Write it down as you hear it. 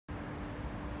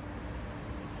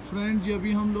Friend जी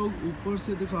अभी हम लोग ऊपर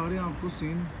से दिखा रहे हैं आपको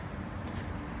सीन।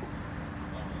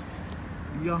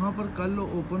 यहाँ पर कल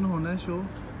ओपन होना है शो।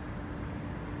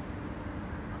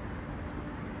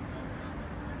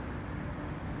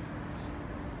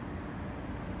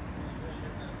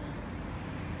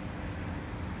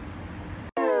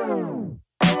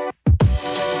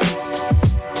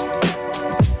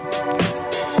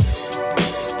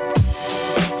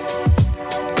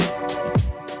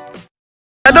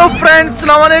 हेलो फ्रेंड्स,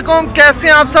 अस्सलाम वालेकुम। कैसे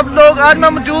हैं आप सब लोग? आज मैं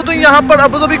मौजूद हूँ यहाँ पर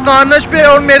अबू धाबी कार्निश पे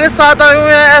और मेरे साथ आए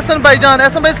हुए हैं एहसन भाईजान।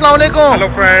 एहसन भाई अस्सलाम वालेकुम। हेलो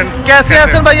फ्रेंड्स, कैसे हैं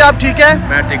एहसन भाई? आप ठीक है?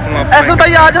 मैं ठीक हूँ। एहसन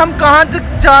भाई आज हम कहाँ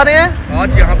जा रहे हैं?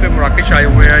 आज यहाँ पे मोरक्को आए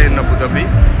हुए हैं इन अबू धाबी,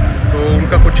 तो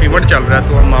उनका कुछ इवेंट चल रहा है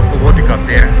तो हम आपको वो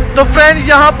दिखाते हैं। तो फ्रेंड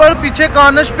यहाँ पर पीछे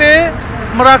कार्निश पे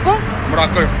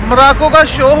मोरक्को का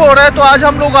शो हो रहा है, तो आज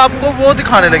हम लोग आपको वो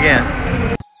दिखाने लगे हैं।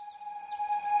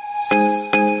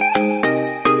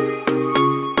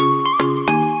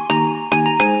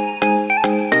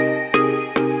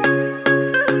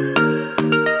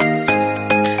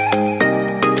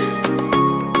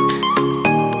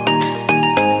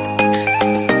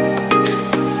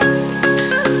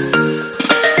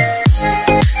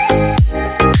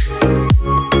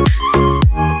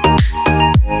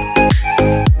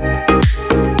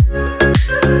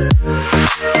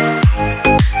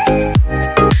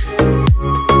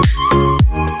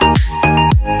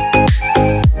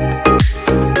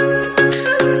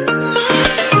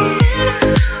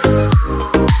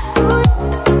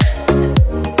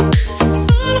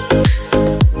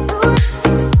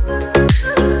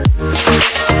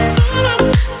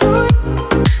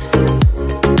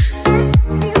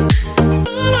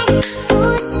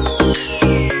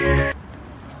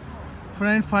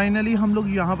 फ्रेंड फाइनली हम लोग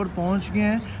यहाँ पर पहुँच गए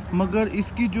हैं, मगर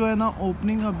इसकी जो है ना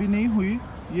ओपनिंग अभी नहीं हुई।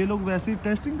 ये लोग वैसे ही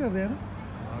टेस्टिंग कर रहे हैं ना।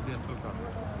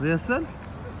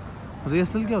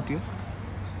 रिहर्सल क्या होती है?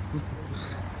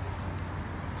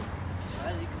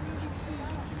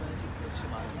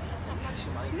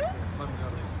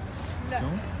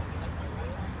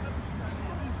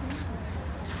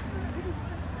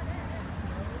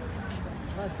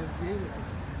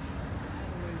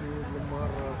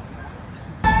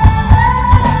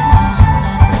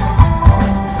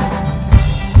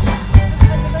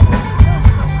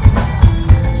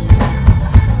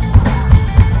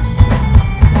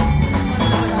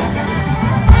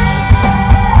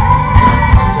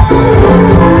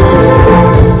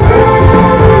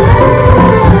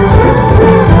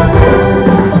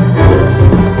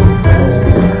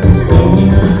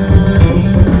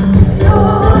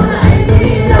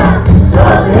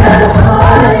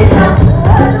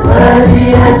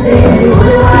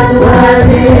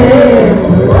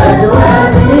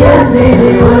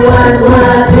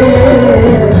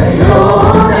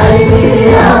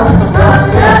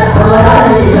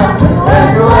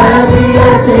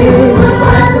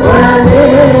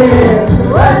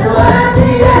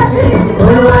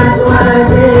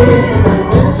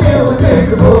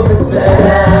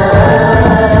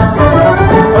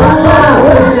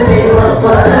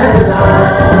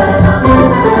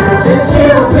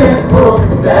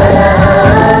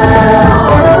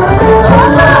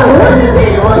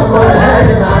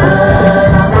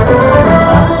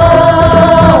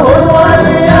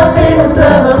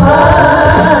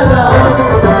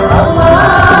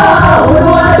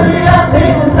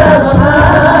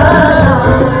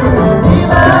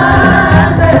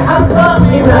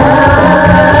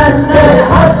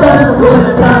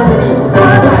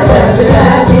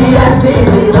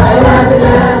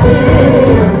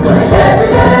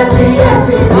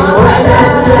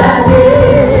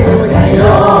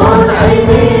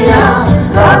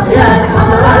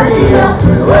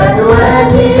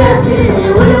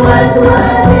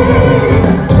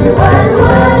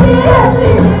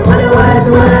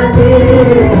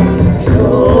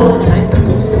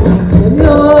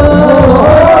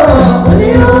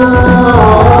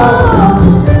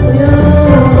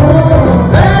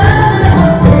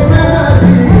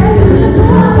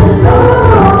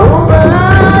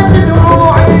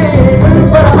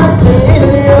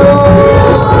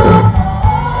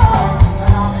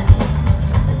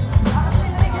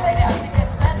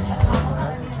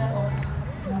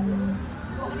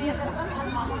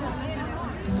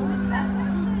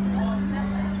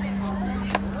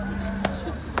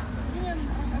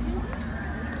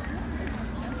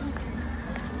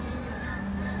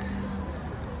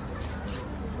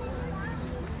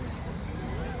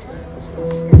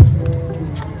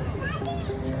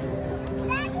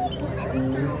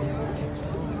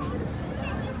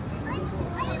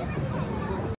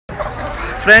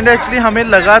 फ्रेंड एक्चुअली हमें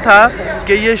लगा था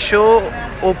कि ये शो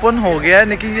ओपन हो गया है,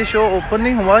 लेकिन ये शो ओपन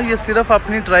नहीं हुआ, ये सिर्फ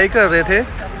अपनी ट्राई कर रहे थे,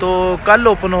 तो कल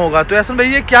ओपन होगा। तो एहसन भाई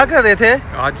ये क्या कर रहे थे?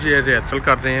 आज ये रिहर्सल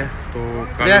कर रहे हैं, तो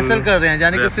रिहर्सल कर रहे हैं,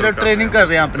 यानी कि सिर्फ ट्रेनिंग कर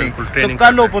रहे हैं अपनी। तो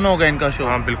कल ओपन होगा इनका शो?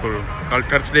 हाँ बिल्कुल, कल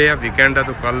थर्सडे है, वीकेंड है,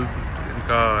 तो कल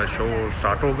इनका शो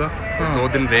स्टार्ट होगा। हाँ। 2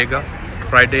 दिन रहेगा,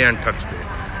 फ्राइडे एंड थर्सडे।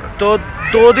 तो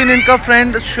 2 दिन इनका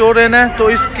फ्रेंड शो रहना है, तो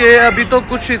इसके अभी तो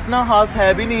कुछ इतना खास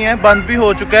है भी नहीं है, बंद भी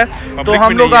हो चुका है। तो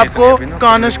हम लोग आपको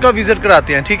कानश का विजिट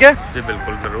कराते हैं, ठीक है जी?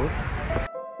 बिल्कुल जरूर।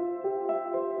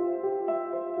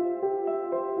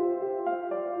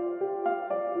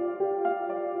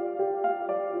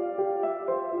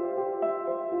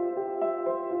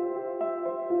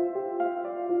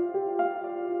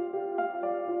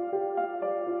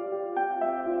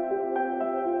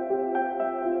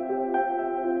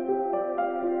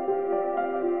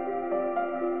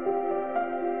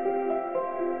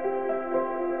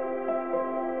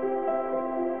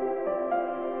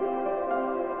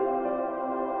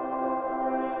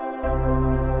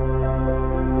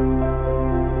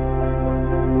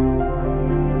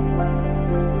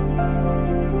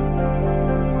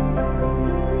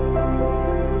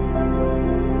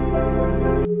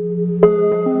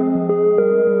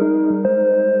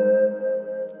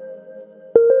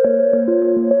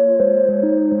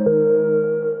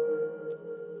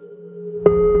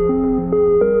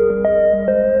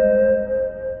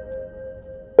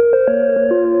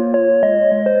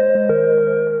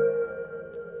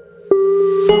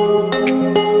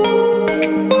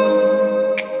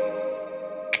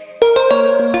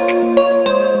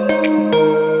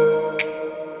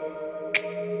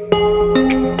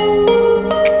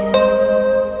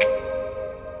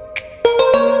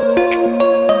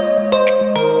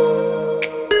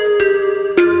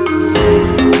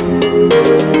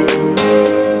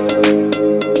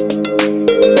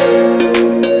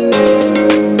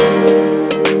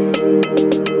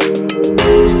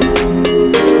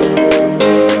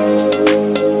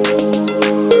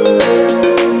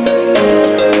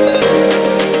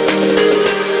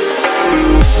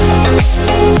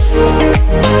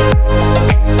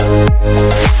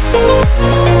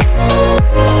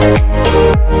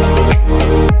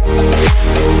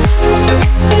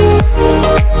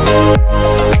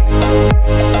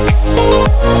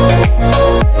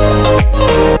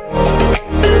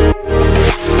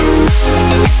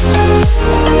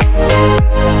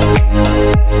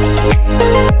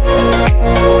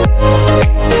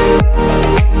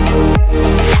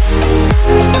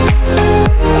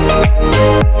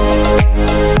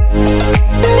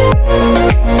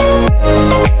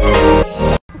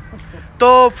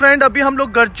 फ्रेंड अभी हम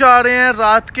लोग घर जा रहे हैं,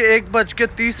 रात के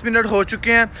 1:30 हो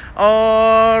चुके हैं।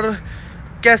 और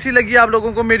कैसी लगी आप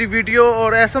लोगों को मेरी वीडियो?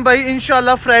 और एहसन भाई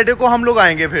इंशाल्लाह फ्राइडे को हम लोग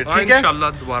आएंगे फिर, ठीक है? इंशाल्लाह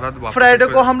दोबारा फ्राइडे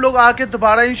को हम लोग आके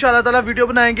दोबारा इंशाल्लाह ताला वीडियो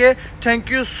बनाएंगे।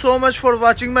 Thank you so much for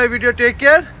watching my video. Take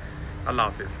care, Allah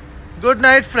Hafiz, good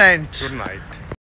night friends. Good night.